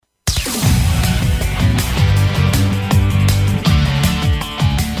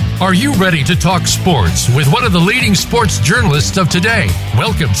Are you ready to talk sports with one of the leading sports journalists of today?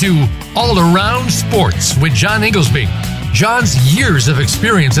 Welcome to All Around Sports with John Inglesby. John's years of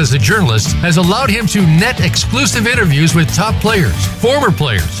experience as a journalist has allowed him to net exclusive interviews with top players, former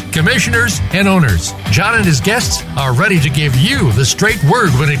players, commissioners, and owners. John and his guests are ready to give you the straight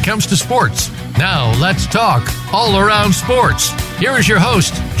word when it comes to sports. Now, let's talk All Around Sports. Here is your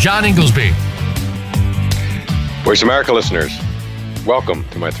host, John Inglesby. Voice America listeners, welcome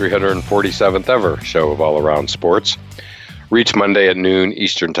to my 347th ever show of All Around Sports. Reach Monday at noon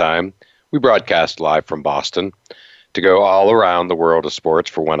Eastern Time. We broadcast live from Boston to go all around the world of sports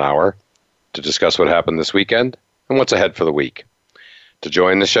for 1 hour to discuss what happened this weekend and what's ahead for the week. To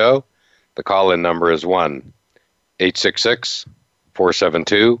join the show, the call-in number is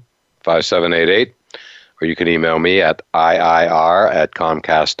 1-866-472-5788, or you can email me at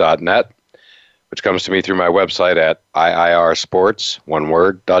iir@comcast.net, which comes to me through my website at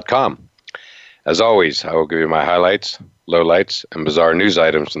iirsports.com. As always, I will give you my highlights, lowlights, and bizarre news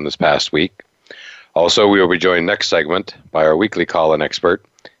items from this past week. Also, we will be joined next segment by our weekly call-in expert,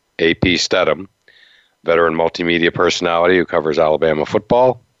 A.P. Stedham, veteran multimedia personality who covers Alabama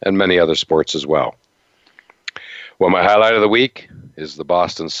football and many other sports as well. Well, my highlight of the week is the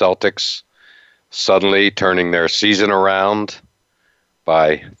Boston Celtics suddenly turning their season around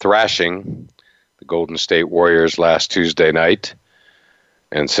by thrashing the Golden State Warriors last Tuesday night,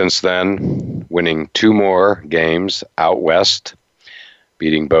 and since then winning 2 more games out west,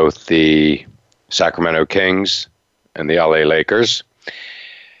 beating both the Sacramento Kings and the LA Lakers.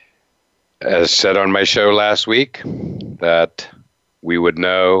 As said on my show last week, that we would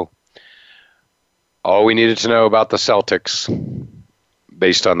know all we needed to know about the Celtics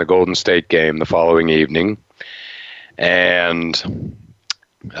based on the Golden State game the following evening, and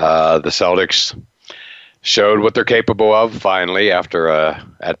the Celtics showed what they're capable of finally after a,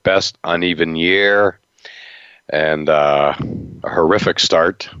 at best, uneven year and a horrific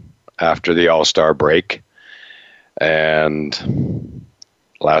start after the All-Star break. And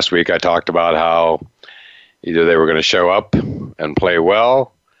last week I talked about how either they were going to show up and play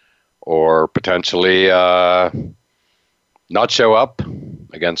well or potentially not show up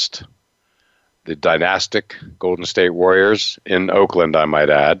against the dynastic Golden State Warriors in Oakland, I might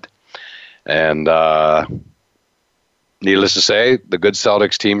add. And needless to say, the good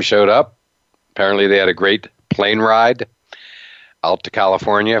Celtics team showed up. Apparently they had a great plane ride out to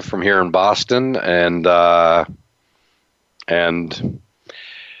California from here in Boston, and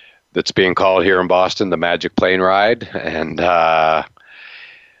that's being called here in Boston the Magic Plane Ride. And it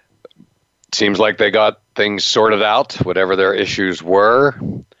seems like they got things sorted out, whatever their issues were.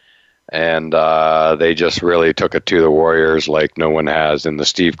 And they just really took it to the Warriors like no one has in the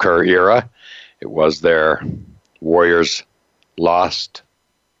Steve Kerr era. It was their Warriors'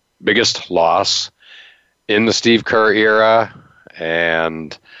 biggest loss in the Steve Kerr era,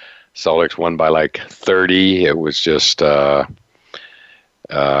 and Celtics won by like 30. It was just what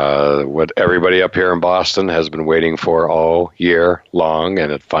everybody up here in Boston has been waiting for all year long,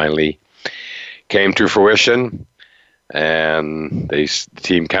 and it finally came to fruition. And the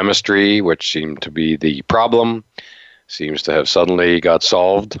team chemistry, which seemed to be the problem, seems to have suddenly got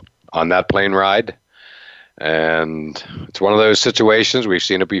solved on that plane ride. And it's one of those situations, we've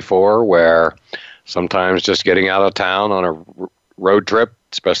seen it before, where sometimes just getting out of town on a road trip,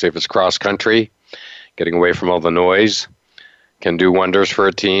 especially if it's cross country, getting away from all the noise, can do wonders for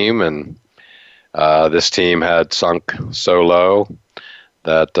a team. And this team had sunk so low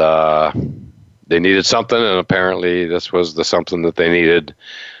that they needed something, and apparently this was the something that they needed,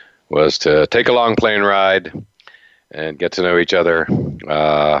 was to take a long plane ride and get to know each other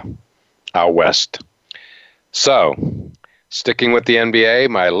out west. So, sticking with the NBA,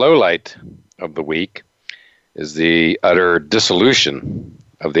 my lowlight of the week is the utter dissolution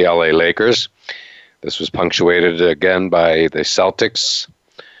of the LA Lakers. This was punctuated again by the Celtics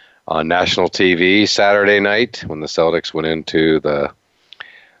on national TV Saturday night when the Celtics went into the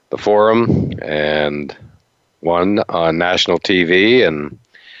Forum and won on national TV, and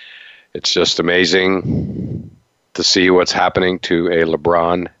it's just amazing to see what's happening to a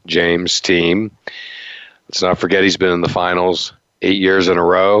LeBron James team. Let's not forget he's been in the finals 8 years in a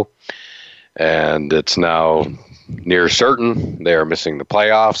row, and it's now near certain they are missing the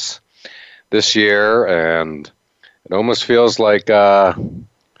playoffs this year, and it almost feels like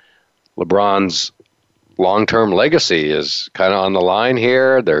LeBron's long-term legacy is kind of on the line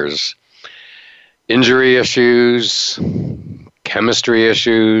here. There's injury issues, chemistry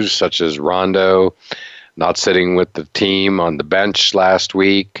issues, such as Rondo not sitting with the team on the bench last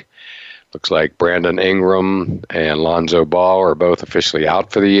week, Looks like Brandon Ingram and Lonzo Ball are both officially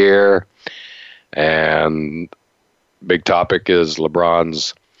out for the year. And big topic is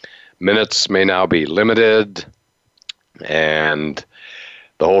LeBron's minutes may now be limited. And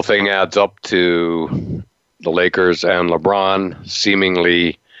the whole thing adds up to the Lakers and LeBron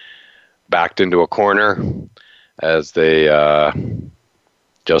seemingly backed into a corner as they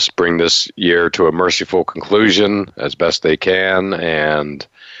just bring this year to a merciful conclusion as best they can, and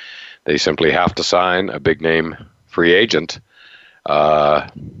they simply have to sign a big-name free agent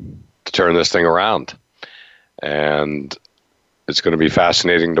to turn this thing around. And it's going to be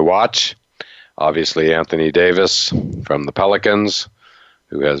fascinating to watch. Obviously, Anthony Davis from the Pelicans,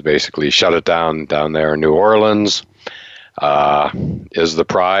 who has basically shut it down there in New Orleans, is the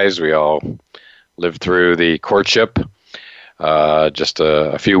prize. We all lived through the courtship just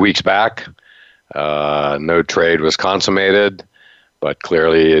a few weeks back. No trade was consummated, but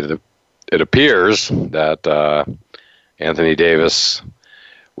clearly it appears that Anthony Davis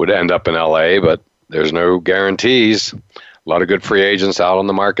would end up in L.A., but there's no guarantees. A lot of good free agents out on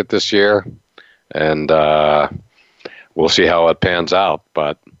the market this year, and we'll see how it pans out.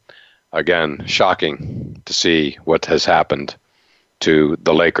 But again, shocking to see what has happened to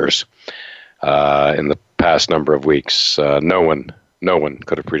the Lakers in the past number of weeks. No one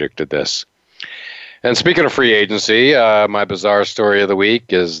could have predicted this. And speaking of free agency, my bizarre story of the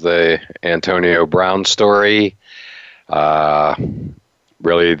week is the Antonio Brown story.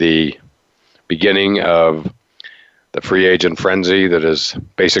 Really the beginning of the free agent frenzy that is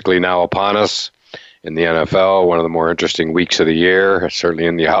basically now upon us in the NFL. One of the more interesting weeks of the year, certainly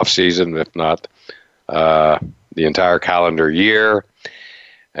in the offseason, if not the entire calendar year.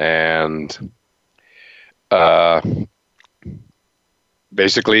 And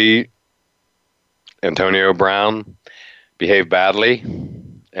basically, Antonio Brown behaved badly,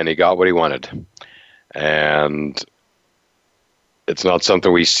 and he got what he wanted. And it's not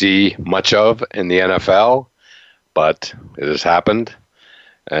something we see much of in the NFL, but it has happened.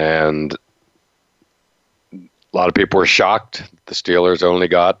 And a lot of people were shocked. The Steelers only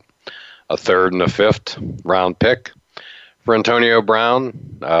got a third and a fifth round pick for Antonio Brown.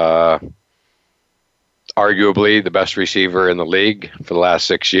 Arguably the best receiver in the league for the last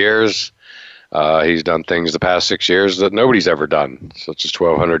 6 years. He's done things the past 6 years that nobody's ever done, such as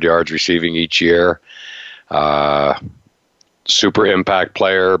 1,200 yards receiving each year. Super impact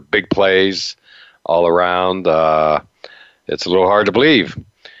player, big plays all around. It's a little hard to believe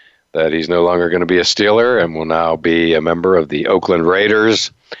that he's no longer going to be a Steeler and will now be a member of the Oakland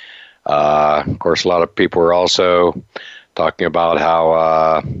Raiders. Of course, a lot of people are also talking about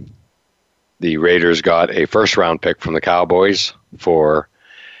how the Raiders got a first-round pick from the Cowboys for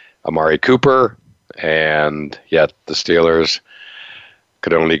Amari Cooper, and yet the Steelers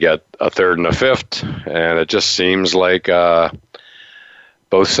could only get a third and a fifth, and it just seems like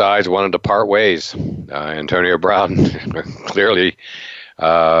both sides wanted to part ways. Antonio Brown clearly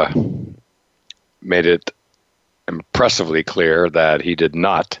made it impressively clear that he did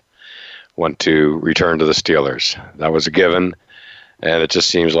not want to return to the Steelers. That was a given, and it just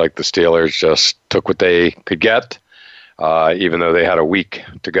seems like the Steelers just took what they could get. Even though they had a week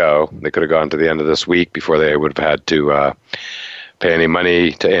to go, they could have gone to the end of this week before they would have had to pay any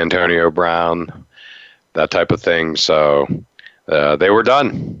money to Antonio Brown, that type of thing. So they were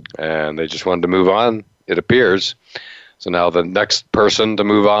done, and they just wanted to move on, it appears. So now the next person to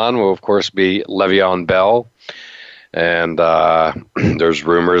move on will, of course, be Le'Veon Bell. And there's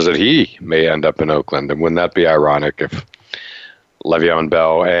rumors that he may end up in Oakland. And wouldn't that be ironic if Le'Veon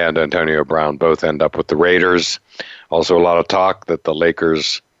Bell and Antonio Brown both end up with the Raiders? Also, a lot of talk that the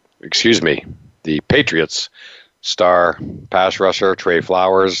Patriots star pass rusher, Trey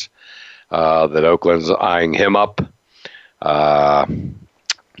Flowers, that Oakland's eyeing him up.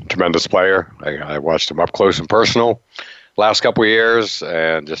 Tremendous player. I watched him up close and personal last couple of years,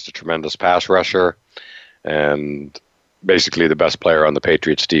 and just a tremendous pass rusher, and basically the best player on the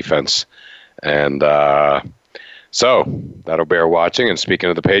Patriots defense. And so that'll bear watching. And speaking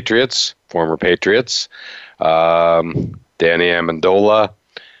of the Patriots, former Patriots, Danny Amendola,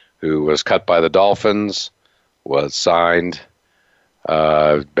 who was cut by the Dolphins, was signed,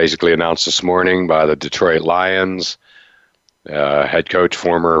 basically announced this morning by the Detroit Lions. Head coach,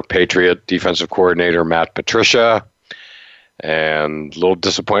 former Patriot defensive coordinator Matt Patricia. And a little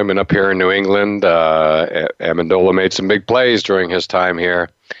disappointment up here in New England. Amendola made some big plays during his time here,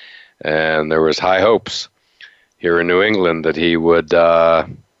 and there was high hopes here in New England that he would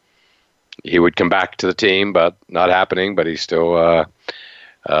come back to the team, but not happening. But he's still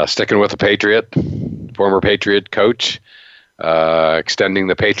sticking with the Patriot, former Patriot coach. extending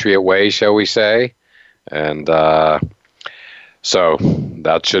the Patriot way, shall we say. And so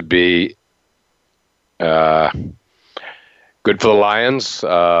that should be good for the Lions.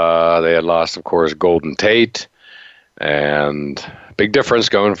 They had lost, of course, Golden Tate, and big difference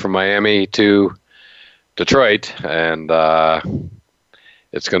going from Miami to Detroit. And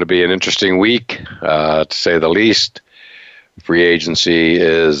it's going to be an interesting week, to say the least. Free agency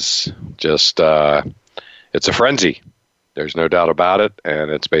is just, it's a frenzy. There's no doubt about it.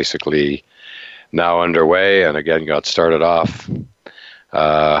 And it's basically now underway, and again got started off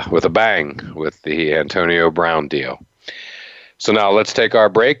with a bang with the Antonio Brown deal. So now let's take our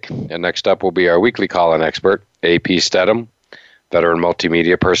break, and next up will be our weekly call-in expert, A.P. Stedham, veteran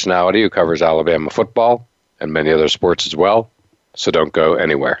multimedia personality who covers Alabama football and many other sports as well. So don't go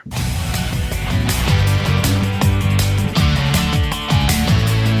anywhere.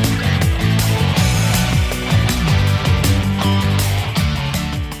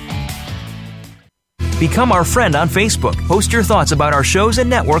 Become our friend on Facebook. Post your thoughts about our shows and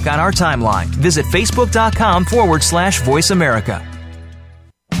network on our timeline. Visit Facebook.com/Voice America.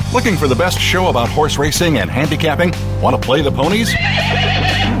 Looking for the best show about horse racing and handicapping? Want to play the ponies?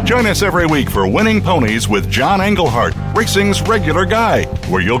 Join us every week for Winning Ponies with John Englehart, racing's regular guy,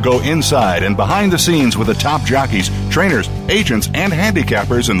 where you'll go inside and behind the scenes with the top jockeys, trainers, agents, and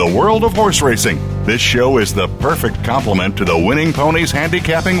handicappers in the world of horse racing. This show is the perfect complement to the Winning Ponies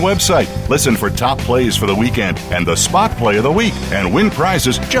handicapping website. Listen for top plays for the weekend and the spot play of the week, and win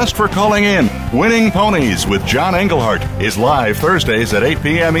prizes just for calling in. Winning Ponies with John Englehart is live Thursdays at 8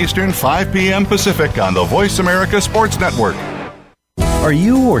 p.m. Eastern, 5 p.m. Pacific on the Voice America Sports Network. Are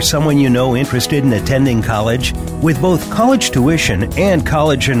you or someone you know interested in attending college? With both college tuition and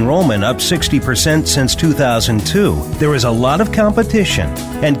college enrollment up 60% since 2002, there is a lot of competition,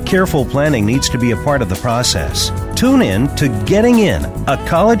 and careful planning needs to be a part of the process. Tune in to Getting In, a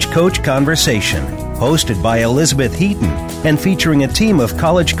college coach conversation, hosted by Elizabeth Heaton and featuring a team of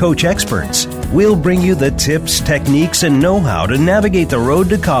college coach experts. We'll bring you the tips, techniques, and know-how to navigate the road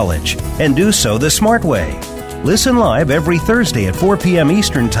to college and do so the smart way. Listen live every Thursday at 4 p.m.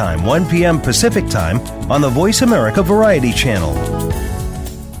 Eastern Time, 1 p.m. Pacific Time on the Voice America Variety Channel.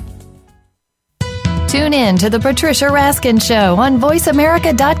 Tune in to The Patricia Raskin Show on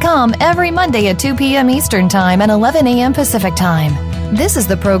VoiceAmerica.com every Monday at 2 p.m. Eastern Time and 11 a.m. Pacific Time. This is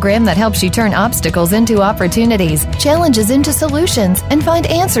the program that helps you turn obstacles into opportunities, challenges into solutions, and find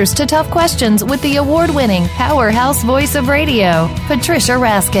answers to tough questions with the award-winning powerhouse voice of radio, Patricia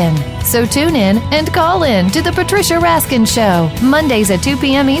Raskin. So tune in and call in to The Patricia Raskin Show, Mondays at 2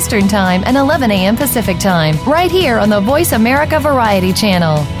 p.m. Eastern Time and 11 a.m. Pacific Time, right here on the Voice America Variety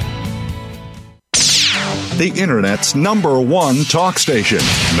Channel. The Internet's #1 talk station.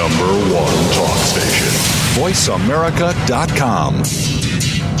 #1 talk station. VoiceAmerica.com.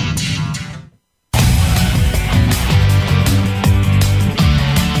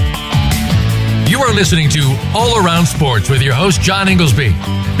 You are listening to All Around Sports with your host, John Inglesby.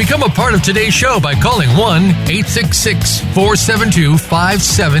 Become a part of today's show by calling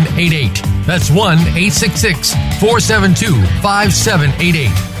 1-866-472-5788. That's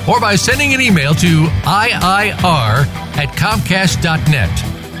 1-866-472-5788. Or by sending an email to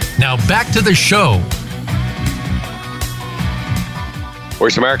iir@comcast.net. Now back to the show.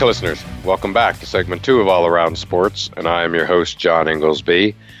 Voice America listeners, welcome back to segment 2 of All Around Sports, and I am your host, John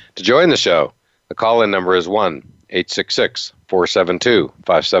Inglesby. To join the show, the call-in number is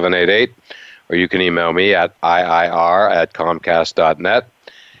 1-866-472-5788, or you can email me at iir@comcast.net.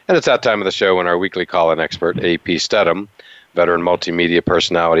 And it's that time of the show when our weekly call-in expert, A.P. Stedham, veteran multimedia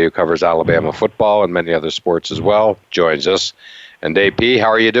personality who covers Alabama football and many other sports as well, joins us. And AP,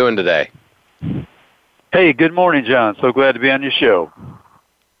 how are you doing today? Hey, good morning, John. So glad to be on your show.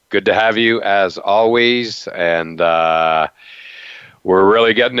 Good to have you as always. And we're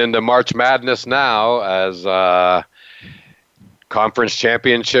really getting into March Madness now as conference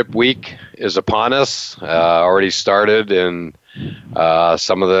championship week is upon us. Already started in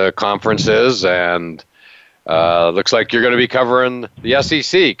some of the conferences, and looks like you're going to be covering the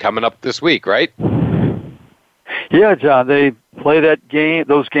SEC coming up this week, right? Yeah, John, they play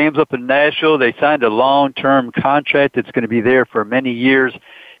those games up in Nashville. They signed a long-term contract that's going to be there for many years,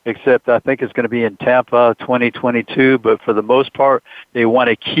 except I think it's going to be in Tampa 2022. But for the most part, they want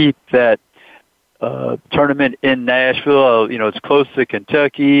to keep that tournament in Nashville. You know, it's close to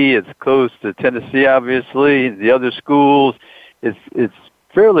Kentucky. It's close to Tennessee, obviously. The other schools, it's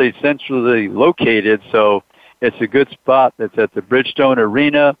fairly centrally located, so it's a good spot. That's at the Bridgestone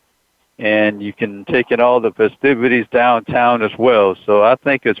Arena. and you can take in all the festivities downtown as well. So I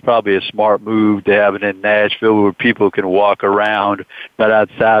think it's probably a smart move to have it in Nashville where people can walk around right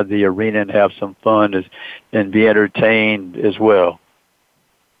outside the arena and have some fun and be entertained as well.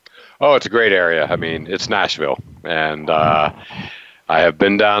 Oh, it's a great area. I mean, it's Nashville, and I have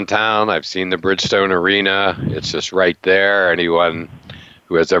been downtown. I've seen the Bridgestone Arena. It's just right there. Anyone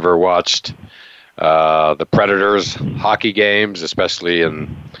who has ever watched the Predators hockey games, especially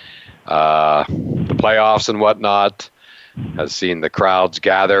in the playoffs and whatnot, has seen the crowds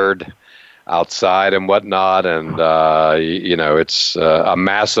gathered outside and whatnot, and it's a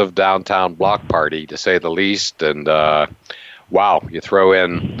massive downtown block party, to say the least. And wow, you throw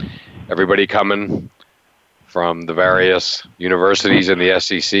in everybody coming from the various universities in the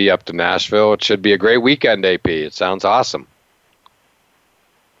SEC up to Nashville. It should be a great weekend, AP. It sounds awesome.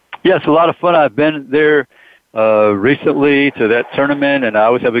 Yeah, it's a lot of fun. I've been there recently to that tournament, and I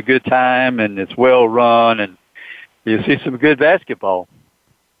always have a good time, and it's well run, and you see some good basketball.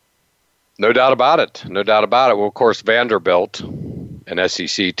 No doubt about it. No doubt about it. Well, of course, Vanderbilt, an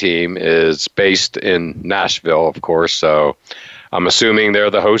SEC team, is based in Nashville, of course, so I'm assuming they're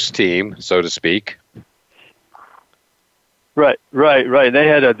the host team, so to speak. Right. They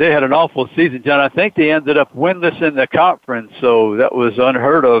had an awful season, John. I think they ended up winless in the conference, so that was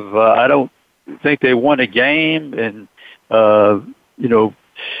unheard of. I don't think they won a game, and it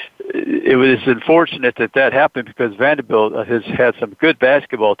was unfortunate that happened because Vanderbilt has had some good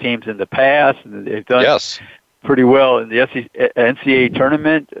basketball teams in the past, and they've done pretty well in the NCAA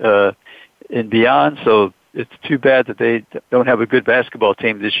tournament and beyond. So it's too bad that they don't have a good basketball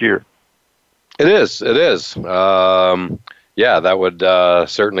team this year. It is. That would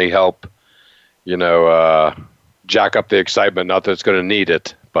certainly help, jack up the excitement. Not that it's going to need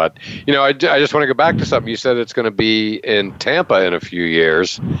it. But, I just want to go back to something. You said it's going to be in Tampa in a few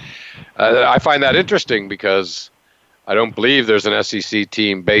years. I find that interesting because I don't believe there's an SEC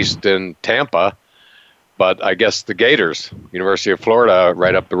team based in Tampa. But I guess the Gators, University of Florida,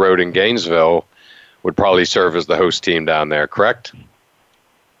 right up the road in Gainesville, would probably serve as the host team down there, correct?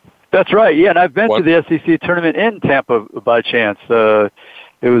 That's right, yeah, and I've been to the SEC tournament in Tampa by chance. It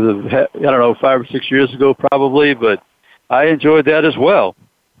was, 5 or 6 years ago probably, but I enjoyed that as well.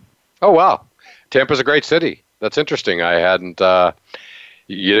 Oh, wow. Tampa's a great city. That's interesting. I hadn't, I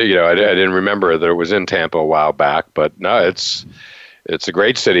didn't remember that it was in Tampa a while back, but no, it's a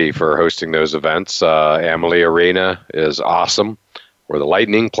great city for hosting those events. Amalie Arena is awesome, where the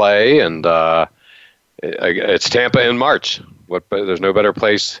Lightning play, and it's Tampa in March. There's no better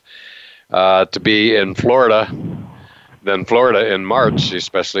place to be in Florida than Florida in March,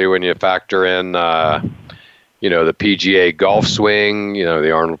 especially when you factor in, the PGA golf swing.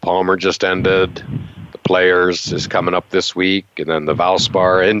 The Arnold Palmer just ended. The Players is coming up this week, and then the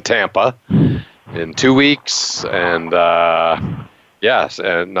Valspar in Tampa in 2 weeks, and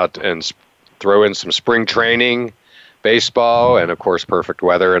and throw in some spring training, baseball, and of course perfect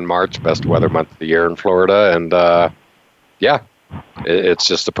weather in March, best weather month of the year in Florida, and it's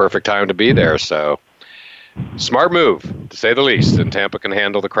just the perfect time to be there. So smart move, to say the least, and Tampa can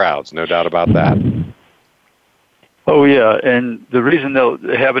handle the crowds, no doubt about that. Oh yeah, and the reason they'll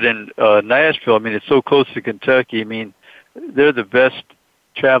have it in Nashville, it's so close to Kentucky. They're the best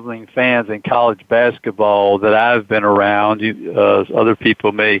traveling fans in college basketball that I've been around. Other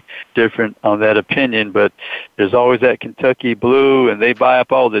people may different on that opinion, but there's always that Kentucky blue, and they buy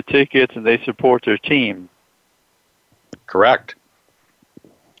up all the tickets and they support their team. Correct.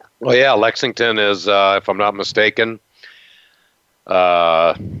 Well, yeah, Lexington is, if I'm not mistaken,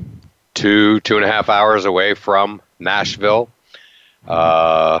 2.5 hours away from Nashville.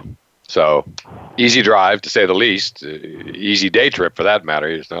 So easy drive, to say the least. Easy day trip, for that matter.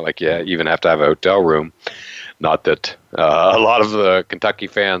 It's not like you even have to have a hotel room. Not that a lot of the Kentucky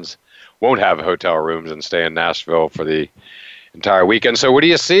fans won't have hotel rooms and stay in Nashville for the entire weekend. So what do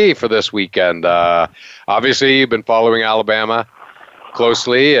you see for this weekend? Obviously, you've been following Alabama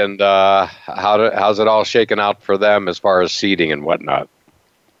closely, and how's it all shaken out for them as far as seeding and whatnot?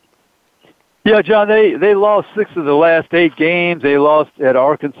 Yeah, John, they lost 6 of the last 8 games. They lost at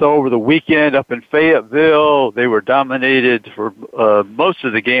Arkansas over the weekend up in Fayetteville. They were dominated for most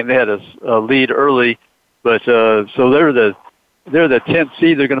of the game. They had a lead early, but so they're the 10th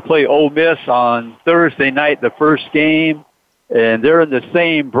seed. They're going to play Ole Miss on Thursday night, the first game, and they're in the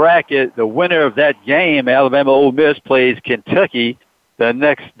same bracket. The winner of that game, Alabama-Ole Miss, plays Kentucky the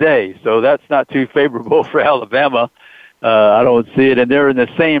next day. So that's not too favorable for Alabama. I don't see it. And they're in the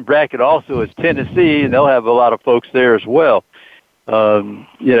same bracket also as Tennessee, and they'll have a lot of folks there as well.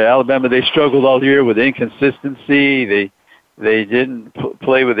 Alabama, they struggled all year with inconsistency. They didn't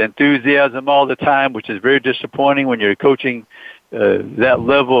play with enthusiasm all the time, which is very disappointing when you're coaching that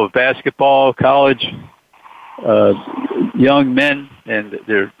level of basketball, college young men, and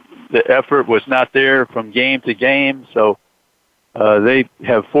the effort was not there from game to game. So they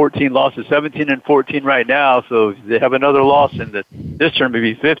have 14 losses, 17-14 right now. So they have another loss in this tournament,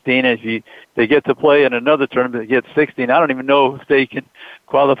 maybe 15. And if they get to play in another tournament, they get 16. I don't even know if they can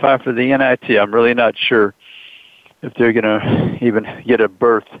qualify for the NIT. I'm really not sure if they're going to even get a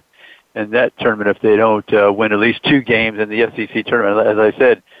berth in that tournament if they don't win at least 2 games in the SEC tournament. As I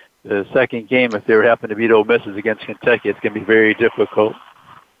said, the second game, if they happen to beat Ole Miss, is against Kentucky. It's going to be very difficult.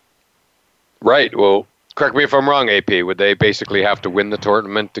 Right. Well, correct me if I'm wrong, AP. Would they basically have to win the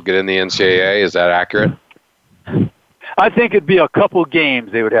tournament to get in the NCAA? Is that accurate? I think it'd be a couple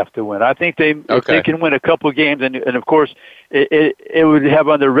games they would have to win. I think if they can win a couple games, and of course, it would have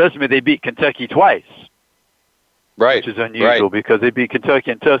on their resume they beat Kentucky twice. Right. Which is unusual because they beat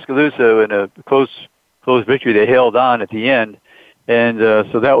Kentucky and Tuscaloosa in a close victory. They held on at the end. And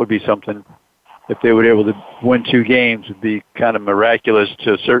so that would be something. If they were able to win 2 games, would be kind of miraculous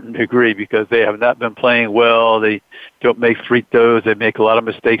to a certain degree because they have not been playing well. They don't make free throws. They make a lot of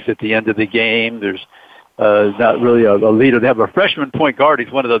mistakes at the end of the game. There's not really a leader. They have a freshman point guard.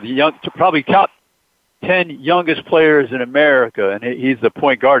 He's one of the probably top 10 youngest players in America, and he's the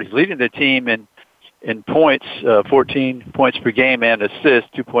point guard. He's leading the team in points, 14 points per game, and assists,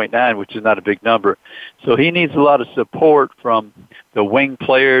 2.9, which is not a big number. So he needs a lot of support from the wing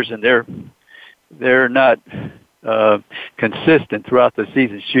players, and they're not consistent throughout the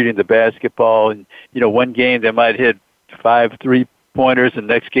season shooting the basketball. And, one game they might hit 5 3-pointers, and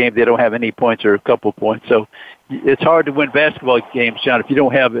the next game they don't have any points or a couple points. So it's hard to win basketball games, John, if you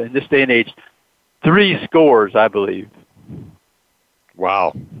don't have, in this day and age, 3 scores, I believe.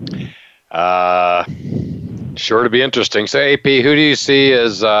 Wow. Sure to be interesting. So, AP, who do you see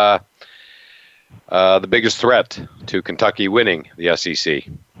as the biggest threat to Kentucky winning the SEC?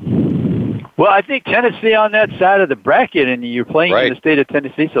 Well, I think Tennessee on that side of the bracket, and you're playing in the state of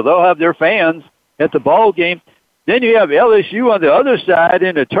Tennessee, so they'll have their fans at the ball game. Then you have LSU on the other side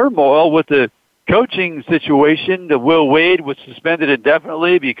in a turmoil with the coaching situation. The Will Wade was suspended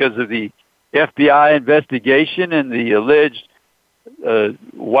indefinitely because of the FBI investigation and the alleged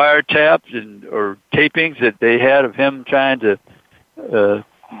wiretaps or tapings that they had of him trying to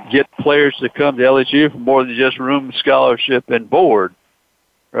get players to come to LSU for more than just room, scholarship, and board,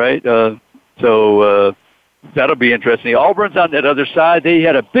 right? So that'll be interesting. Auburn's on that other side. They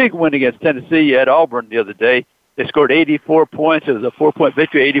had a big win against Tennessee at Auburn the other day. They scored 84 points. It was a 4-point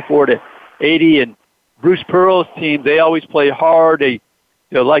victory, 84-80. And Bruce Pearl's team, they always play hard. They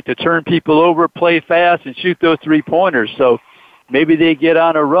like to turn people over, play fast, and shoot those 3-pointers. So maybe they get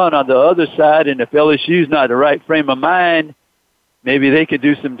on a run on the other side, and if LSU's not the right frame of mind, maybe they could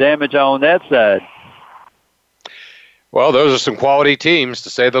do some damage on that side. Well, those are some quality teams, to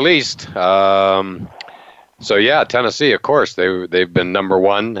say the least. So, yeah, Tennessee, of course, they've been number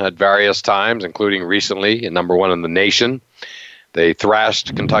 1 at various times, including recently, and number 1 in the nation. They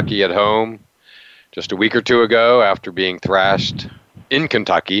thrashed Kentucky at home just a week or 2 ago after being thrashed in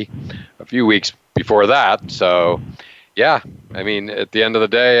Kentucky a few weeks before that. So, yeah, I mean, at the end of the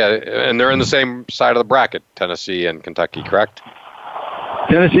day, and they're in the same side of the bracket, Tennessee and Kentucky, correct?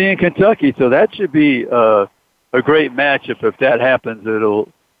 Tennessee and Kentucky, so that should be a great matchup. If that happens, it'll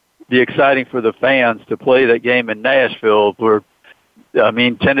be exciting for the fans to play that game in Nashville, where,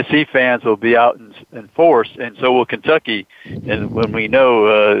 Tennessee fans will be out in force, and so will Kentucky. And when we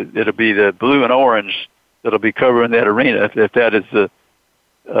know it'll be the blue and orange that'll be covering that arena, if that is the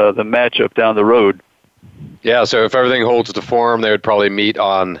matchup down the road. Yeah, so if everything holds to form, they would probably meet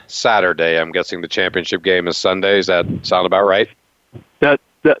on Saturday. I'm guessing the championship game is Sunday. Does that sound about right?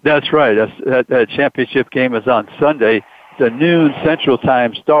 That's right. That championship game is on Sunday. It's a noon Central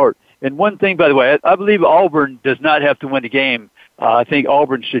Time start. And one thing, by the way, I believe Auburn does not have to win the game. I think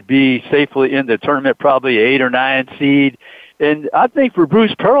Auburn should be safely in the tournament, probably 8 or 9 seed. And I think for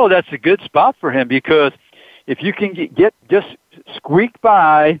Bruce Pearl, that's a good spot for him because if you can get just squeak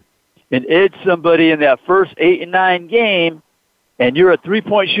by and edge somebody in that first 8 and 9 game, and you're a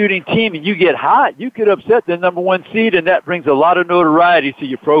 3-point shooting team and you get hot, you could upset the number 1 seed, and that brings a lot of notoriety to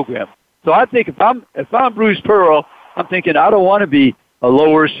your program. So I think if I'm Bruce Pearl, I'm thinking I don't want to be a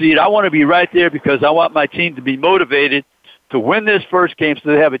lower seed. I want to be right there because I want my team to be motivated to win this first game so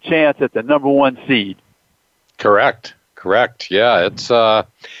they have a chance at the number 1 seed. Correct. Yeah, it's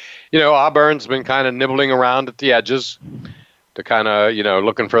Auburn's been kind of nibbling around at the edges to kind of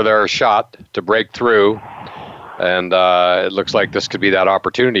looking for their shot to break through. And it looks like this could be that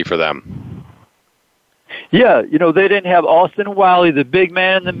opportunity for them. Yeah, they didn't have Austin Wiley, the big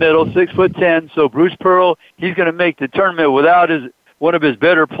man in the middle, 6'10". So Bruce Pearl, he's going to make the tournament without one of his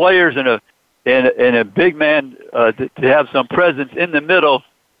better players and a big man to have some presence in the middle.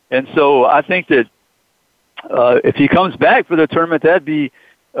 And so I think that if he comes back for the tournament, that'd be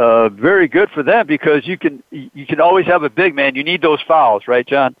very good for them, because you can always have a big man. You need those fouls, right,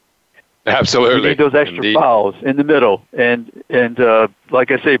 John? Absolutely. You need those extra fouls in the middle. And like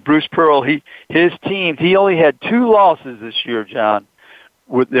I say, Bruce Pearl, his team, he only had 2 losses this year, John.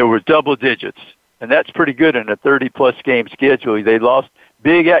 There were double digits, and that's pretty good in a 30-plus game schedule. They lost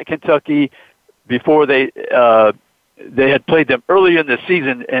big at Kentucky before they had played them early in the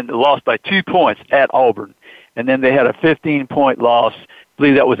season and lost by 2 points at Auburn. And then they had a 15-point loss. I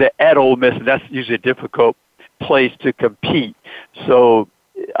believe that was at Ole Miss, and that's usually a difficult place to compete. So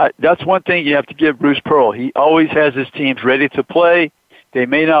that's one thing you have to give Bruce Pearl. He always has his teams ready to play. They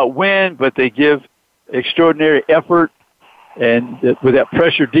may not win, but they give extraordinary effort. And with that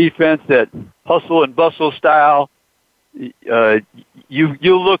pressure defense, that hustle and bustle style,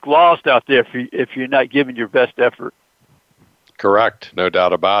 you'll look lost out there if you're not giving your best effort. Correct, no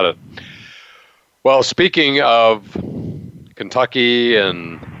doubt about it. Well, speaking of Kentucky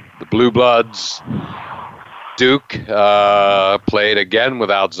and the Blue Bloods, Duke played again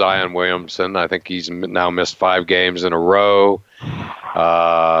without Zion Williamson. I think he's now missed 5 games in a row.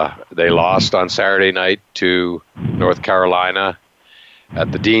 They lost on Saturday night to North Carolina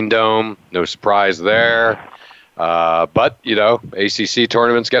at the Dean Dome. No surprise there. But, ACC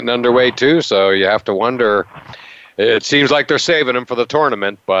tournament's getting underway too, so you have to wonder. It seems like they're saving him for the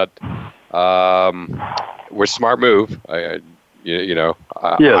tournament, but with smart move. I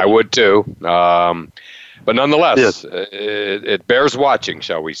would too. But nonetheless, yes. It bears watching,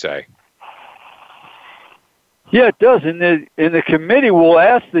 shall we say. Yeah, it does. And the committee will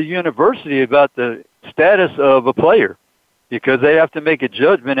ask the university about the status of a player, because they have to make a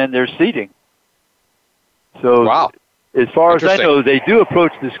judgment in their seating. So wow. As far as I know, they do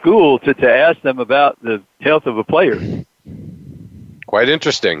approach the school to ask them about the health of a player. Quite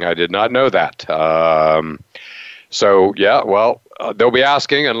interesting. I did not know that. They'll be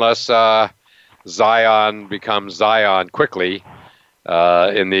asking unless Zion becomes Zion quickly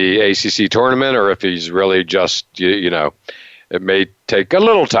in the ACC tournament, or if he's really just, it may take a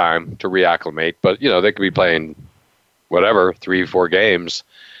little time to reacclimate, but, they could be playing 3-4 games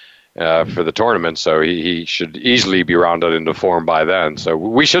for the tournament, so he should easily be rounded into form by then. So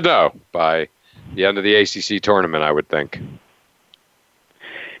we should know by the end of the ACC tournament, I would think.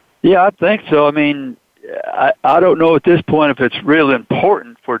 Yeah, I think so. I mean, I don't know at this point if it's real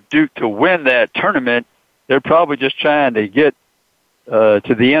important for Duke to win that tournament. They're probably just trying to get to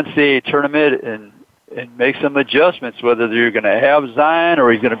the NCAA tournament and make some adjustments, whether they're going to have Zion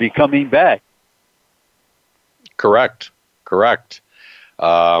or he's going to be coming back. Correct.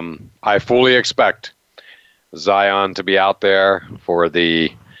 I fully expect Zion to be out there for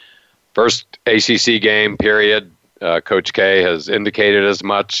the first ACC game, period. Coach K has indicated as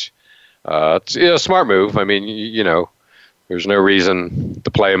much. It's a smart move. I mean, there's no reason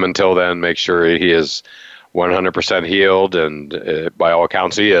to play him until then. Make sure he is 100% healed, and by all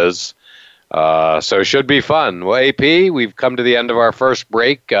accounts he is. So it should be fun. Well, AP, we've come to the end of our first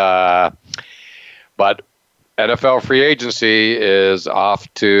break, but NFL free agency is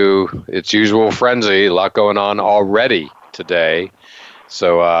off to its usual frenzy. A lot going on already today.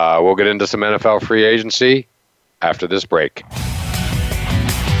 So we'll get into some NFL free agency after this break.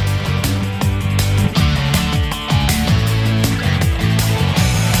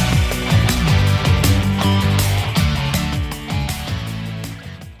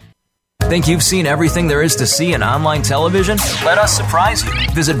 Think you've seen everything there is to see in online television? Let us surprise you.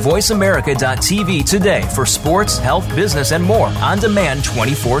 Visit voiceamerica.tv today for sports, health, business, and more on demand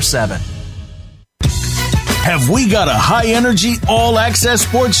 24/7. Have we got a high-energy, all-access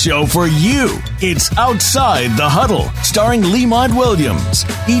sports show for you? It's Outside the Huddle, starring Lemont Williams.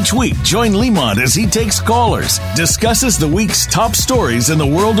 Each week, join Lemont as he takes callers, discusses the week's top stories in the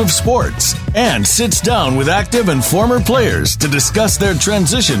world of sports, and sits down with active and former players to discuss their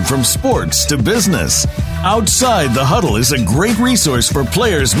transition from sports to business. Outside the Huddle is a great resource for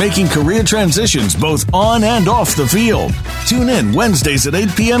players making career transitions both on and off the field. Tune in Wednesdays at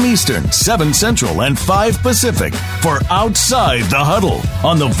 8 p.m. Eastern, 7 Central, and 5 Pacific for Outside the Huddle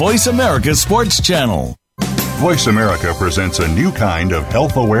on the Voice America Sports Channel. Voice America presents a new kind of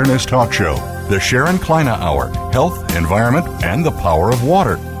health awareness talk show, the Sharon Kleine Hour, Health, Environment, and the Power of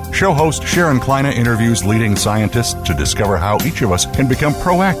Water. Show host Sharon Kleine interviews leading scientists to discover how each of us can become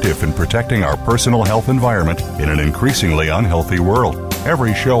proactive in protecting our personal health environment in an increasingly unhealthy world.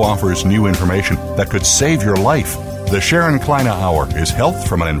 Every show offers new information that could save your life. The Sharon Kleina Hour is health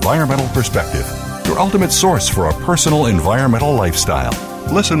from an environmental perspective, your ultimate source for a personal environmental lifestyle.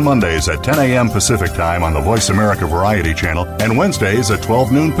 Listen Mondays at 10 a.m. Pacific Time on the Voice America Variety Channel and Wednesdays at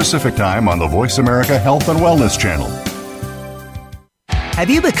 12 noon Pacific Time on the Voice America Health and Wellness Channel.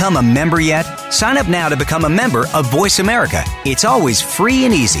 Have you become a member yet? Sign up now to become a member of Voice America. It's always free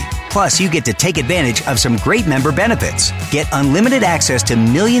and easy. Plus, you get to take advantage of some great member benefits. Get unlimited access to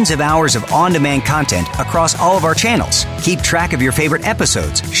millions of hours of on-demand content across all of our channels. Keep track of your favorite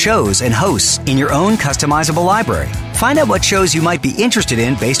episodes, shows, and hosts in your own customizable library. Find out what shows you might be interested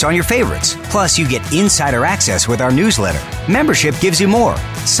in based on your favorites. Plus, you get insider access with our newsletter. Membership gives you more.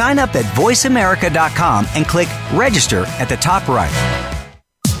 Sign up at voiceamerica.com and click Register at the top right.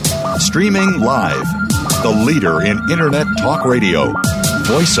 Streaming live, the leader in Internet talk radio,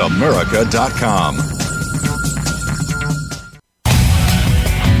 voiceamerica.com.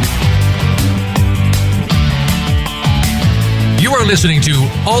 You are listening to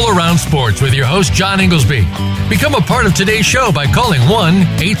All Around Sports with your host, John Inglesby. Become a part of today's show by calling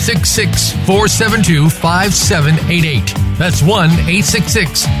 1-866-472-5788. That's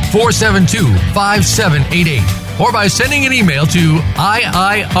 1-866-472-5788. Or by sending an email to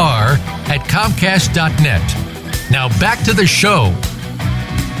iir@comcast.net. Now back to the show.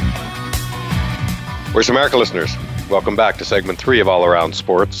 Voice America listeners, welcome back to segment 3 of All Around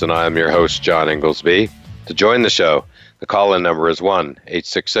Sports, and I am your host, John Inglesby. To join the show, the call-in number is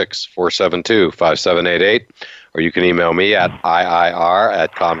 1-866-472-5788, or you can email me at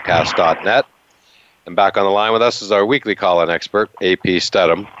iir@comcast.net. And back on the line with us is our weekly call-in expert, AP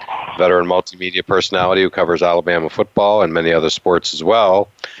Stedham, veteran multimedia personality who covers Alabama football and many other sports as well.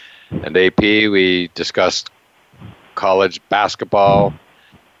 And AP, we discussed college basketball.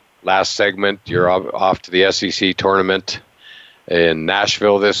 Last segment, you're off to the SEC tournament in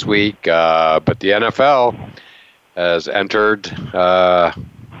Nashville this week. But the NFL has entered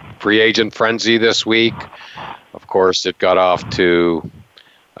free agent frenzy this week. Of course, it got off to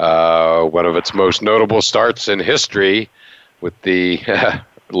one of its most notable starts in history with the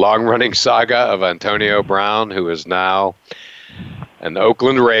long-running saga of Antonio Brown, who is now an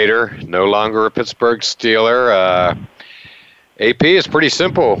Oakland Raider, no longer a Pittsburgh Steeler. AP is pretty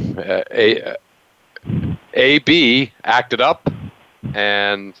simple. AB acted up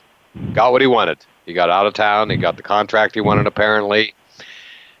and got what he wanted. He got out of town. He got the contract he wanted, apparently.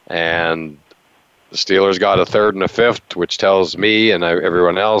 And the Steelers got a third and a fifth, which tells me and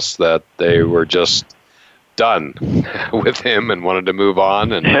everyone else that they were just done with him and wanted to move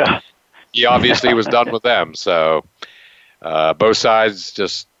on. And he obviously was done with them. So both sides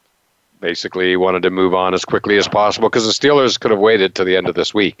just basically wanted to move on as quickly as possible, because the Steelers could have waited till the end of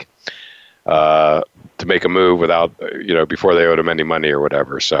this week to make a move without, before they owed him any money or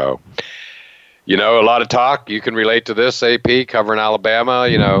whatever. So, a lot of talk. You can relate to this, AP, covering Alabama.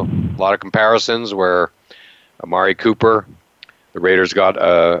 A lot of comparisons where Amari Cooper, the Raiders got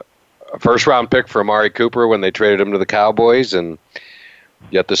a first-round pick for Amari Cooper when they traded him to the Cowboys, and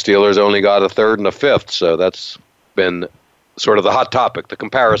yet the Steelers only got a third and a fifth. So that's been sort of the hot topic, the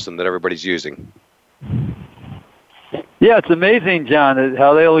comparison that everybody's using. Yeah, it's amazing, John,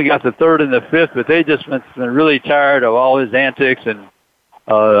 how they only got the third and the fifth, but they just been really tired of all his antics, and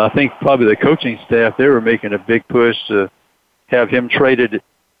I think probably the coaching staff, they were making a big push to have him traded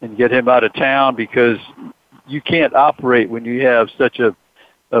and get him out of town, because you can't operate when you have such a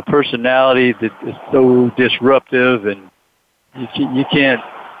personality that is so disruptive, and you can't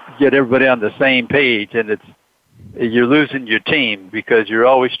get everybody on the same page, and you're losing your team because you're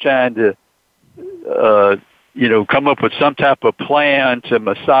always trying to, come up with some type of plan to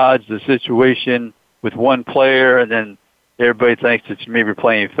massage the situation with one player, and then everybody thinks it's maybe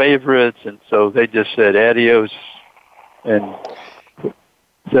playing favorites, and so they just said adios and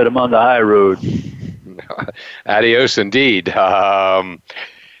set them on the high road. Adios, indeed. In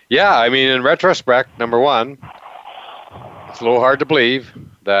retrospect, number one, it's a little hard to believe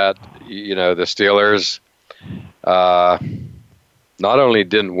that, the Steelers not only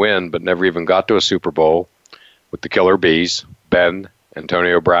didn't win, but never even got to a Super Bowl with the Killer Bees, Ben,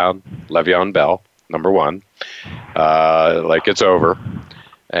 Antonio Brown, Le'Veon Bell, number one. It's over.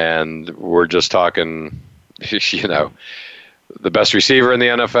 And we're just talking, the best receiver in the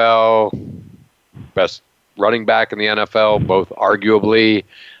NFL, best running back in the NFL, both arguably,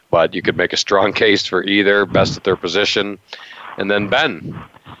 but you could make a strong case for either, best at their position. And then Ben,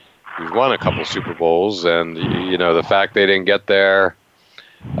 who's won a couple Super Bowls, and, the fact they didn't get there,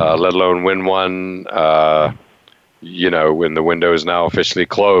 let alone win one, when the window is now officially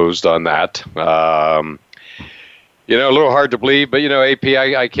closed on that. A little hard to believe, but, AP,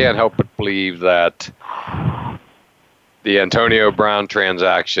 I can't help but believe that the Antonio Brown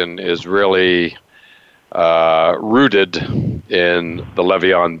transaction is really rooted in the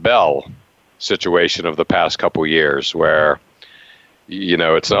Le'Veon Bell situation of the past couple years, where,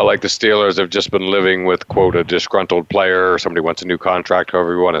 it's not like the Steelers have just been living with, quote, a disgruntled player or somebody wants a new contract,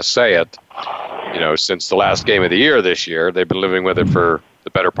 however you want to say it. Since the last game of the year this year, they've been living with it for the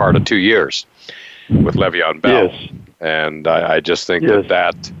better part of 2 years with Le'Veon Bell. Yes. And I just think Yes.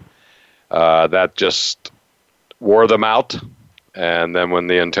 that just wore them out. And then when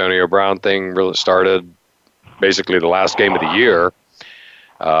the Antonio Brown thing really started, basically the last game of the year,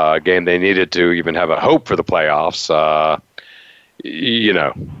 a game they needed to even have a hope for the playoffs,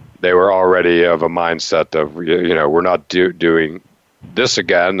 they were already of a mindset of, we're not doing this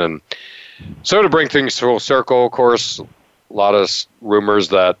again. And so to bring things full circle, of course, a lot of rumors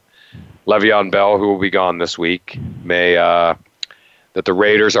that Le'Veon Bell, who will be gone this week, that the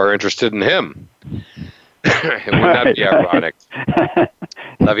Raiders are interested in him. Wouldn't that be ironic?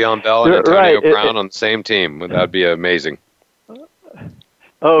 Le'Veon Bell and Antonio Brown on the same team. Would that be amazing?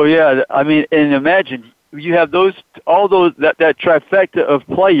 Oh yeah, I mean, and imagine you have that trifecta of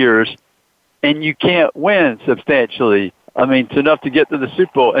players, and you can't win substantially. I mean, it's enough to get to the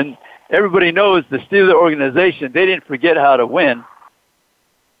Super Bowl, and everybody knows the Steelers organization. They didn't forget how to win.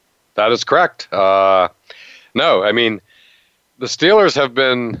 That is correct. No, I mean, the Steelers have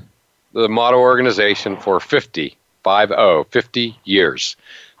been the motto organization for 50 years,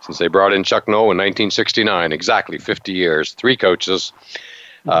 since they brought in Chuck Noll in 1969. Exactly 50 years, 3 coaches.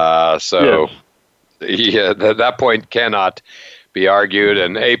 So, yes. That point cannot be argued.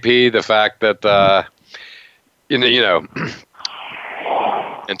 And AP, the fact that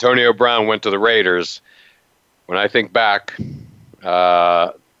Antonio Brown went to the Raiders. When I think back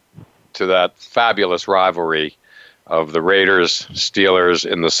to that fabulous rivalry of the Raiders-Steelers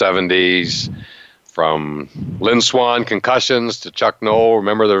in the 70s, from Lynn Swann concussions to Chuck Noll.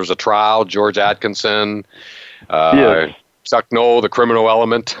 Remember, there was a trial, George Atkinson, Chuck Noll, the criminal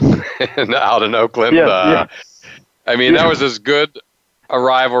element out in Oakland. I mean, that was as good a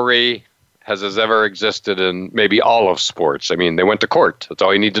rivalry as has ever existed in maybe all of sports. I mean, they went to court. That's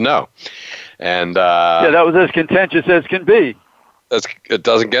all you need to know. And that was as contentious as can be. It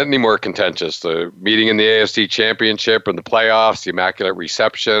doesn't get any more contentious. The meeting in the AFC Championship and the playoffs, the Immaculate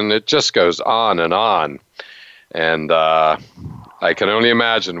Reception, it just goes on and on. And I can only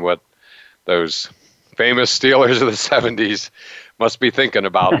imagine what those famous Steelers of the 70s must be thinking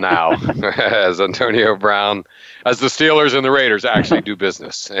about now as the Steelers and the Raiders actually do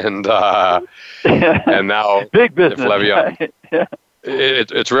business. And now big business. Le'Veon,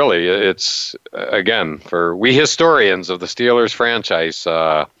 It's again, for we historians of the Steelers franchise,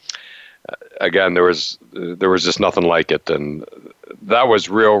 again, there was just nothing like it. And that was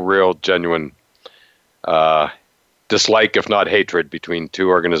real genuine dislike, if not hatred, between two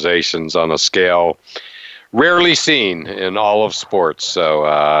organizations on a scale rarely seen in all of sports. So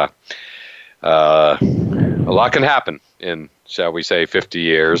a lot can happen in, shall we say, 50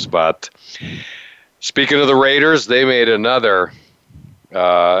 years. But speaking of the Raiders, they made another,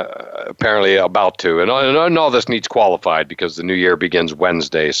 apparently about to. And all this needs qualified because the new year begins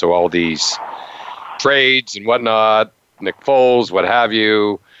Wednesday. So all these trades and whatnot, Nick Foles, what have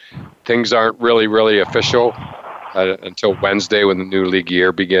you, things aren't really official until Wednesday when the new league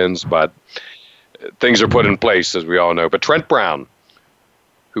year begins. But things are put in place, as we all know. But Trent Brown,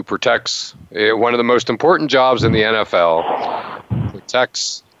 who protects one of the most important jobs in the NFL,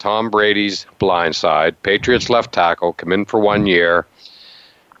 protects Tom Brady's blind side. Patriots left tackle, come in for 1 year,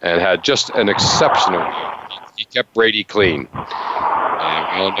 and had just an exceptional year. He kept Brady clean. And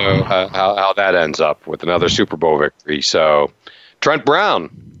we all know how that ends up with another Super Bowl victory. So Trent Brown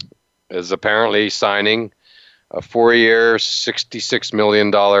is apparently signing a 4-year, $66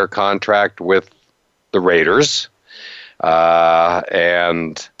 million contract with the Raiders.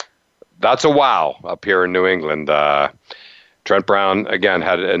 And that's a wow up here in New England. Trent Brown, again,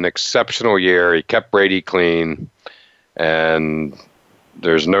 had an exceptional year. He kept Brady clean. And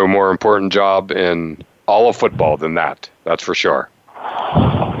there's no more important job in all of football than that. That's for sure.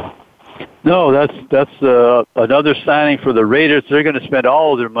 No, that's another signing for the Raiders. They're going to spend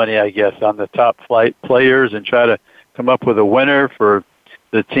all of their money, I guess, on the top flight players and try to come up with a winner for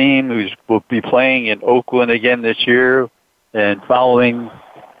the team who will be playing in Oakland again this year and following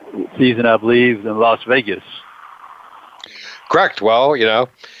season, I believe, in Las Vegas. Correct. Well,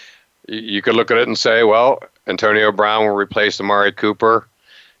 you could look at it and say, well, Antonio Brown will replace Amari Cooper,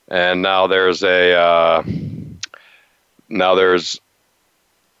 and now there's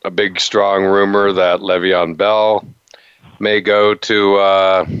a big, strong rumor that Le'Veon Bell may go to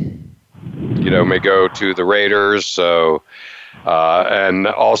the Raiders. So, and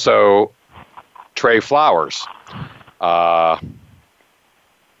also Trey Flowers, probably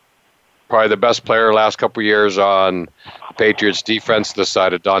the best player last couple of years on the Patriots defense this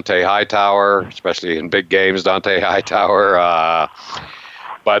side of Dante Hightower, especially in big games, Dante Hightower.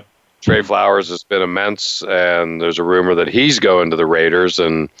 But Trey Flowers has been immense, and there's a rumor that he's going to the Raiders,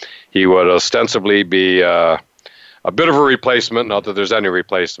 and he would ostensibly be a bit of a replacement, not that there's any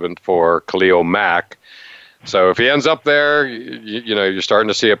replacement for Khalil Mack. So if he ends up there, you're starting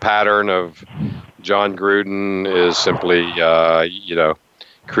to see a pattern of John Gruden is simply,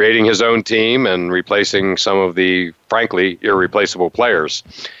 creating his own team and replacing some of the, frankly, irreplaceable players.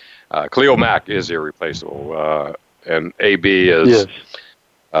 Khalil Mack is irreplaceable, and AB is... Yes.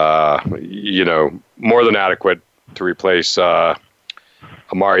 More than adequate to replace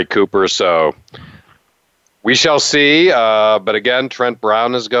Amari Cooper. So we shall see. But again, Trent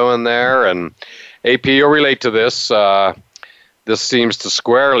Brown is going there, and AP, you'll relate to this. This seems to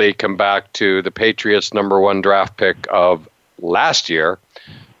squarely come back to the Patriots' #1 draft pick of last year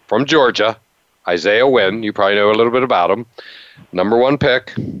from Georgia, Isaiah Wynn. You probably know a little bit about him. #1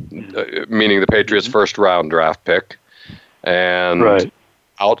 pick, meaning the Patriots' first-round draft pick. And... Right.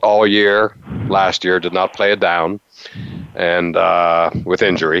 Out all year last year, did not play it down, and with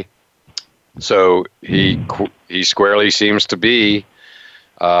injury. So he squarely seems to be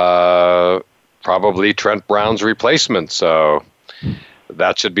probably Trent Brown's replacement. So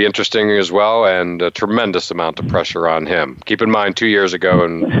that should be interesting as well, and a tremendous amount of pressure on him. Keep in mind, 2 years ago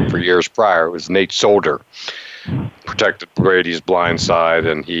and for years prior, it was Nate Solder protected Brady's blind side,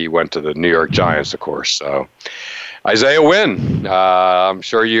 and he went to the New York Giants, of course. So Isaiah Wynn, I'm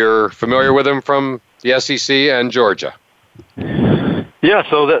sure you're familiar with him from the SEC and Georgia. Yeah,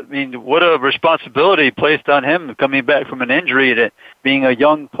 so what a responsibility placed on him coming back from an injury, that being a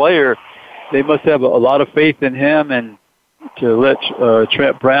young player. They must have a lot of faith in him, and to let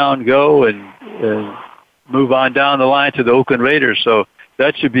Trent Brown go and move on down the line to the Oakland Raiders. So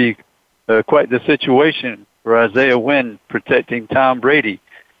that should be quite the situation for Isaiah Wynn protecting Tom Brady.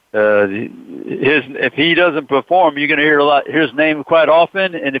 If he doesn't perform, you're going to hear his name quite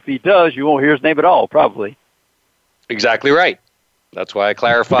often, and if he does, you won't hear his name at all, probably. Exactly right. That's why I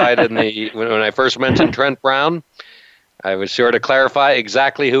clarified when I first mentioned Trent Brown, I was sure to clarify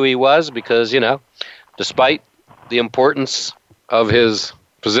exactly who he was because, despite the importance of his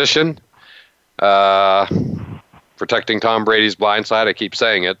position, protecting Tom Brady's blind side, I keep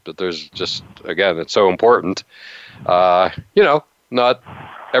saying it, but there's just, again, it's so important. Not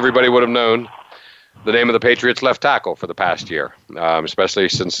everybody would have known the name of the Patriots left tackle for the past year, especially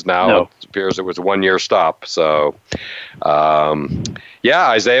since now it appears it was a 1-year stop. So,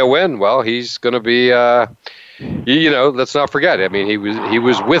 Isaiah Wynn, well, he's going to be, let's not forget. I mean, he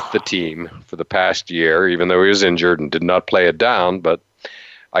was with the team for the past year, even though he was injured and did not play it down. But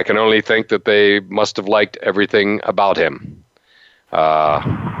I can only think that they must have liked everything about him,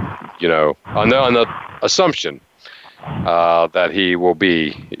 on the assumption that he will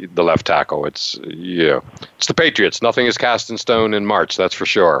be the left tackle. It's the Patriots. Nothing is cast in stone in March, that's for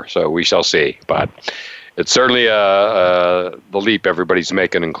sure. So we shall see. But it's certainly the leap everybody's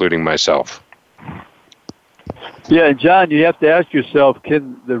making, including myself. Yeah, and John, you have to ask yourself,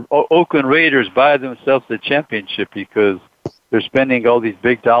 can the Oakland Raiders buy themselves the championship? Because they're spending all these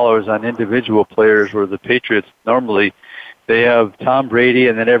big dollars on individual players, where the Patriots normally they have Tom Brady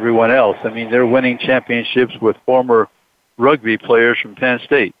and then everyone else. I mean, they're winning championships with former rugby players from Penn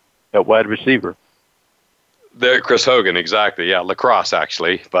State at wide receiver. Chris Hogan, exactly. Yeah, lacrosse,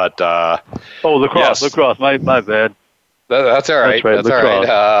 actually. But lacrosse. Yes. Lacrosse. My bad. That's all right. That's all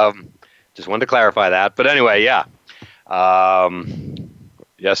right. Just wanted to clarify that. But anyway, yeah.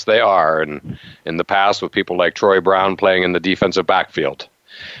 Yes, they are. And in the past, with people like Troy Brown playing in the defensive backfield.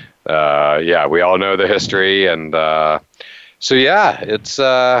 We all know the history, and it's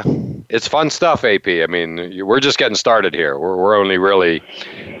fun stuff, AP. I mean, we're just getting started here. We're only really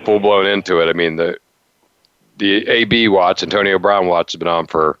full blown into it. I mean, the AB watch, Antonio Brown watch, has been on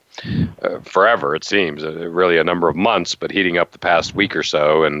for forever. It seems really a number of months, but heating up the past week or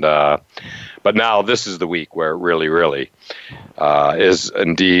so. And but now this is the week where it really, really is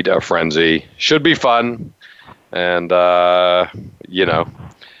indeed a frenzy. Should be fun, and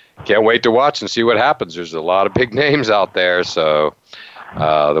can't wait to watch and see what happens. There's a lot of big names out there, so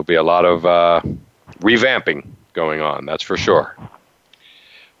there'll be a lot of revamping going on, that's for sure.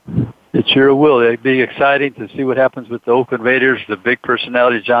 It sure will. It'll be exciting to see what happens with the Oakland Raiders, the big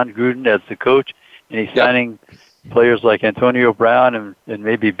personality John Gruden as the coach, and he's signing players like Antonio Brown and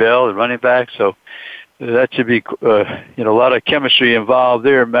maybe Bell, the running back. So that should be, a lot of chemistry involved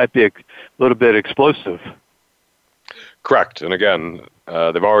there. It might be a little bit explosive. Correct. And again,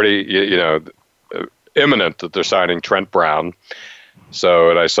 they've already, imminent that they're signing Trent Brown. So,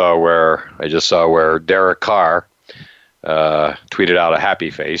 and I just saw where Derek Carr tweeted out a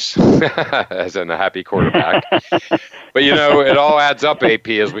happy face, as in a happy quarterback. But, it all adds up, AP,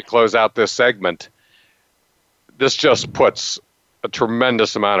 as we close out this segment. This just puts a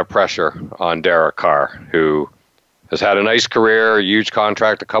tremendous amount of pressure on Derek Carr, who has had a nice career, a huge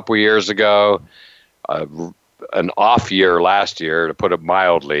contract a couple years ago, an off year last year, to put it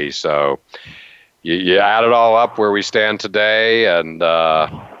mildly. So you add it all up where we stand today, and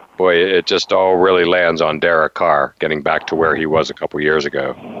boy, it just all really lands on Derek Carr getting back to where he was a couple years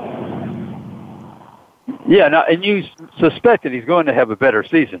ago. Yeah, and you suspect that he's going to have a better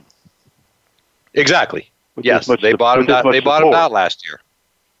season. Exactly. Yes, they bottomed out last year.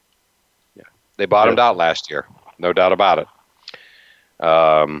 Yeah, they bottomed out last year, no doubt about it.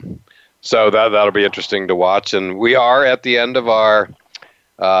 So that'll be interesting to watch. And we are at the end of our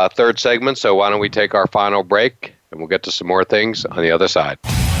third segment, so why don't we take our final break, and we'll get to some more things on the other side.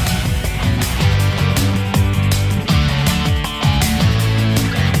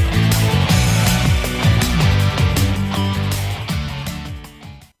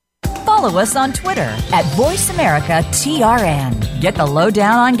 Follow us on Twitter at VoiceAmericaTRN. Get the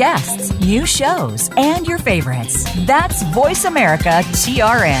lowdown on guests, new shows, and your favorites. That's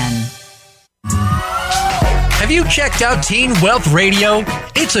VoiceAmericaTRN. Have you checked out Teen Wealth Radio?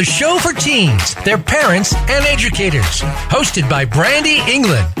 It's a show for teens, their parents, and educators. Hosted by Brandy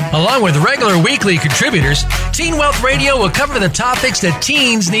England. Along with regular weekly contributors, Teen Wealth Radio will cover the topics that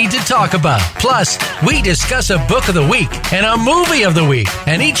teens need to talk about. Plus, we discuss a book of the week and a movie of the week.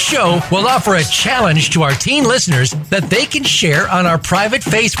 And each show will offer a challenge to our teen listeners that they can share on our private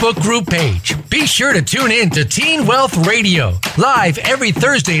Facebook group page. Be sure to tune in to Teen Wealth Radio, live every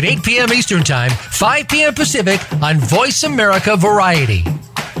Thursday at 8 p.m. Eastern Time, 5 p.m. Pacific, on Voice America Variety.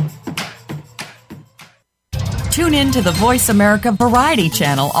 Tune in to the Voice America Variety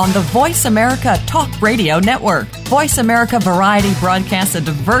channel on the Voice America Talk Radio Network. Voice America Variety broadcasts a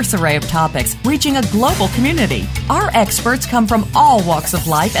diverse array of topics, reaching a global community. Our experts come from all walks of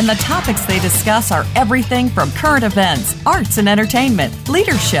life, and the topics they discuss are everything from current events, arts and entertainment,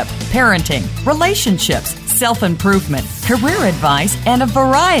 leadership, parenting, relationships, self-improvement, career advice, and a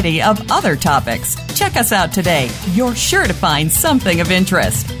variety of other topics. Check us out today. You're sure to find something of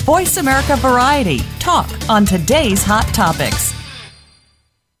interest. Voice America Variety. Talk on today's hot topics.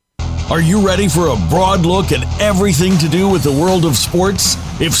 Are you ready for a broad look at everything to do with the world of sports?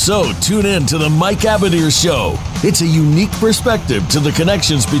 If so, tune in to the Mike Abadir Show. It's a unique perspective to the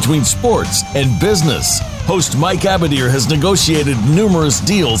connections between sports and business. Host Mike Abadir has negotiated numerous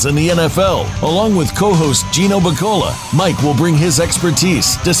deals in the NFL. Along with co-host Gino Bacola, Mike will bring his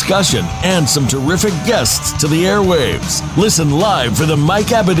expertise, discussion, and some terrific guests to the airwaves. Listen live for the Mike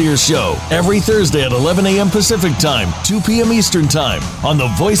Abadir Show every Thursday at 11 a.m. Pacific Time, 2 p.m. Eastern Time on the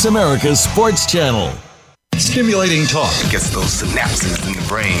Voice America Sports Channel. Stimulating talk. It gets those synapses in the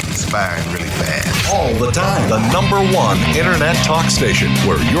brain firing really fast. All the time. The #1 internet talk station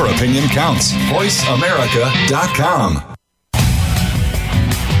where your opinion counts. VoiceAmerica.com.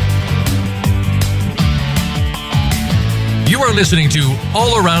 You are listening to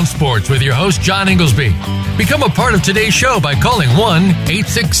All Around Sports with your host, John Inglesby. Become a part of today's show by calling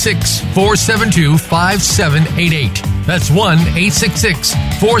 1-866-472-5788. That's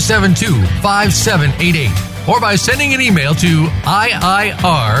 1-866-472-5788. Or by sending an email to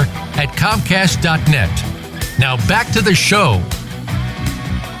iir@comcast.net. Now back to the show.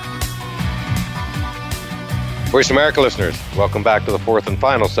 Voice America listeners, welcome back to the fourth and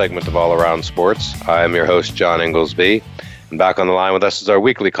final segment of All Around Sports. I am your host, John Inglesby. And back on the line with us is our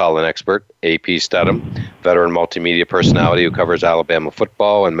weekly call-in expert, AP Stedham, veteran multimedia personality who covers Alabama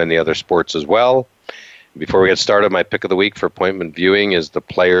football and many other sports as well. Before we get started, my pick of the week for appointment viewing is the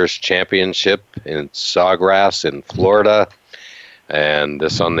Players' Championship in Sawgrass in Florida. And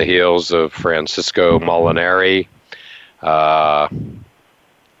this on the heels of Francisco Molinari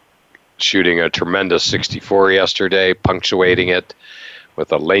shooting a tremendous 64 yesterday, punctuating it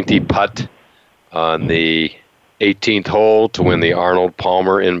with a lengthy putt on the 18th hole to win the Arnold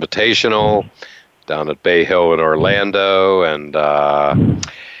Palmer Invitational down at Bay Hill in Orlando.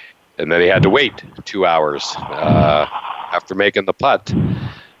 And then he had to wait 2 hours after making the putt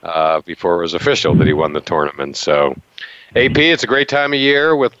before it was official that he won the tournament. So, AP, it's a great time of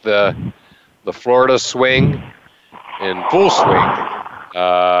year with the Florida swing in full swing.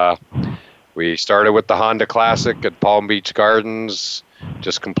 We started with the Honda Classic at Palm Beach Gardens,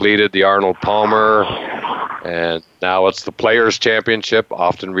 just completed the Arnold Palmer, and now it's the Players' Championship,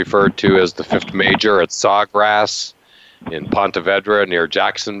 often referred to as the fifth major at Sawgrass in Ponte Vedra near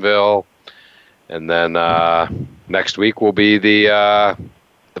Jacksonville. And then next week will be the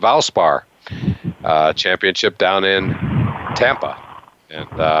Valspar Championship down in Tampa.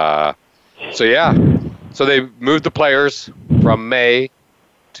 And so they moved the Players from May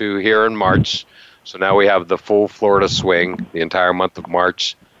to here in March. So now we have the full Florida swing, the entire month of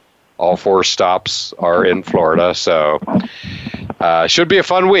March. All 4 stops are in Florida, so should be a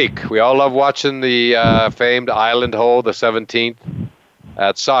fun week. We all love watching the famed Island Hole, the 17th,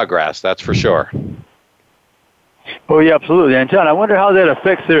 at Sawgrass, that's for sure. Oh, yeah, absolutely. And, John, I wonder how that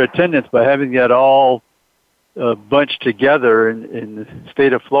affects their attendance by having that all bunched together in the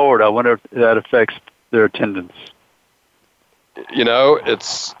state of Florida. I wonder if that affects their attendance. You know,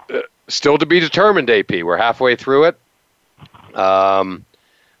 it's still to be determined, AP. We're halfway through it.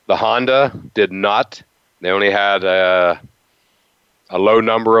 The Honda did not. They only had a low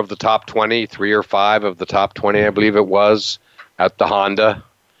number of the top 20, 3 or 5 of the top 20, I believe it was, at the Honda.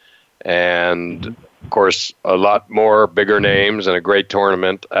 And, of course, a lot more bigger names and a great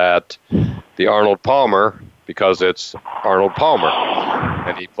tournament at the Arnold Palmer because it's Arnold Palmer.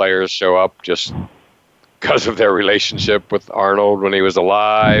 Any players show up just because of their relationship with Arnold when he was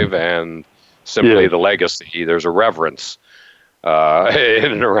alive and simply the legacy. There's a reverence in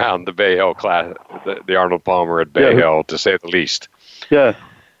and around the Bay Hill class, the Arnold Palmer at Bay Hill, to say the least. Yeah,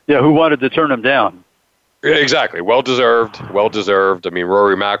 who wanted to turn him down? Exactly. Well deserved. I mean,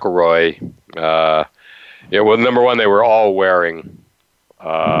 Rory McIlroy. Number one, they were all wearing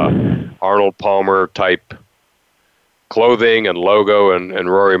Arnold Palmer type clothing and logo, and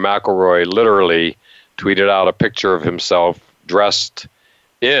Rory McIlroy literally tweeted out a picture of himself dressed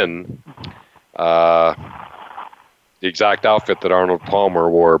in the exact outfit that Arnold Palmer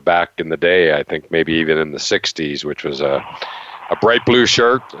wore back in the day. I think maybe even in the 60s, which was a bright blue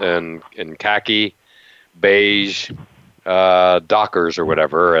shirt and khaki beige Dockers or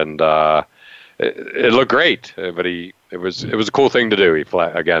whatever, and it looked great. But it was a cool thing to do. He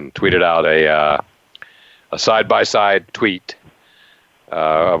again tweeted out a side-by-side tweet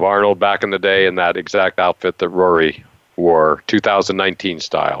of Arnold back in the day in that exact outfit that Rory wore, 2019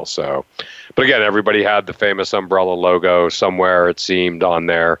 style. So, but again, everybody had the famous umbrella logo somewhere, it seemed, on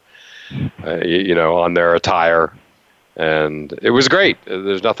their on their attire, and it was great.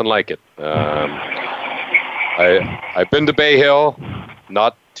 There's nothing like it. I've been to Bay Hill,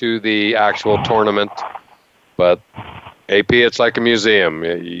 not to the actual tournament, but AP, it's like a museum.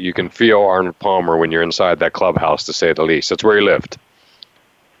 You can feel Arnold Palmer when you're inside that clubhouse, to say the least. That's where he lived.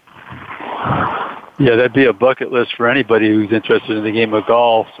 Yeah, that'd be a bucket list for anybody who's interested in the game of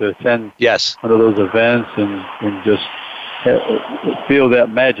golf, to attend one of those events and just feel that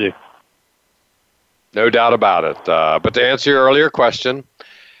magic. No doubt about it. But to answer your earlier question,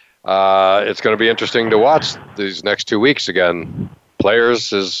 it's going to be interesting to watch these next 2 weeks again. Players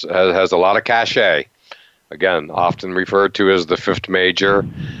has a lot of cachet. Again, often referred to as the fifth major.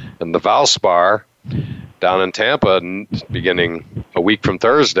 And the Valspar down in Tampa, beginning a week from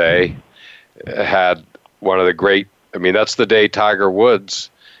Thursday, had one of the great, I mean, that's the day Tiger Woods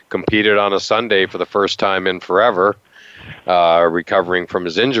competed on a Sunday for the first time in forever, recovering from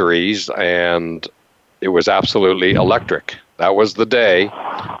his injuries, and it was absolutely electric. That was the day,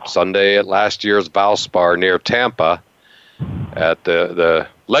 Sunday at last year's Valspar near Tampa, at the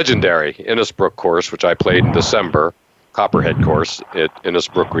legendary Innisbrook course, which I played in December, Copperhead course at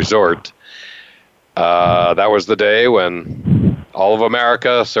Innisbrook Resort. That was the day when all of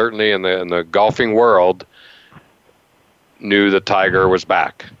America, certainly in the golfing world, knew that Tiger was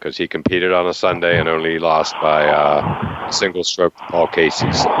back, because he competed on a Sunday and only lost by a single stroke to Paul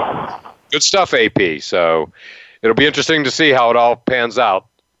Casey. So, good stuff, AP. So it'll be interesting to see how it all pans out,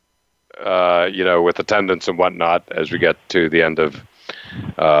 with attendance and whatnot as we get to the end of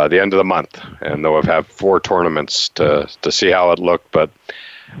the month, and they'll have 4 tournaments to see how it looked. But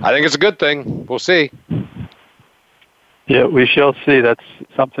I think it's a good thing. We'll see. Yeah, we shall see. That's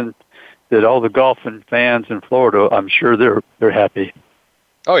something that all the golfing fans in Florida, I'm sure they're happy.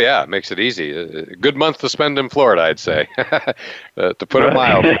 Oh yeah, it makes it easy. A good month to spend in Florida, I'd say, to put it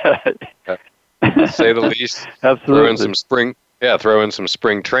mild. To say the least. Absolutely. Throw in some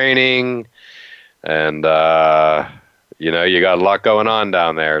spring training, and you got a lot going on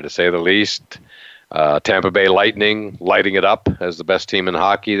down there, to say the least. Tampa Bay Lightning lighting it up as the best team in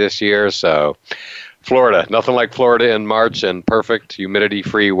hockey this year. So Florida, nothing like Florida in March, and perfect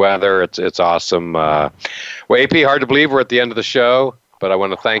humidity-free weather. It's awesome. AP, hard to believe we're at the end of the show. but I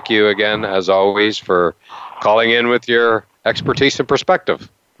want to thank you again, as always, for calling in with your expertise and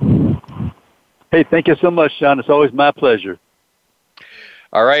perspective. Hey, thank you so much, John. It's always my pleasure.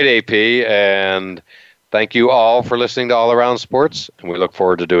 All right, AP, and thank you all for listening to All Around Sports, and we look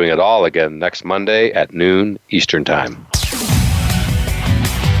forward to doing it all again next Monday at noon Eastern Time.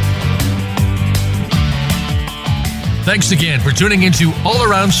 Thanks again for tuning into All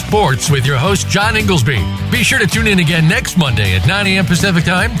Around Sports with your host, John Inglesby. Be sure to tune in again next Monday at 9 a.m. Pacific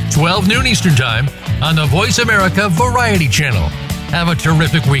Time, 12 noon Eastern Time on the Voice America Variety Channel. Have a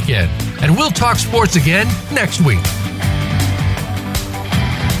terrific weekend, and we'll talk sports again next week.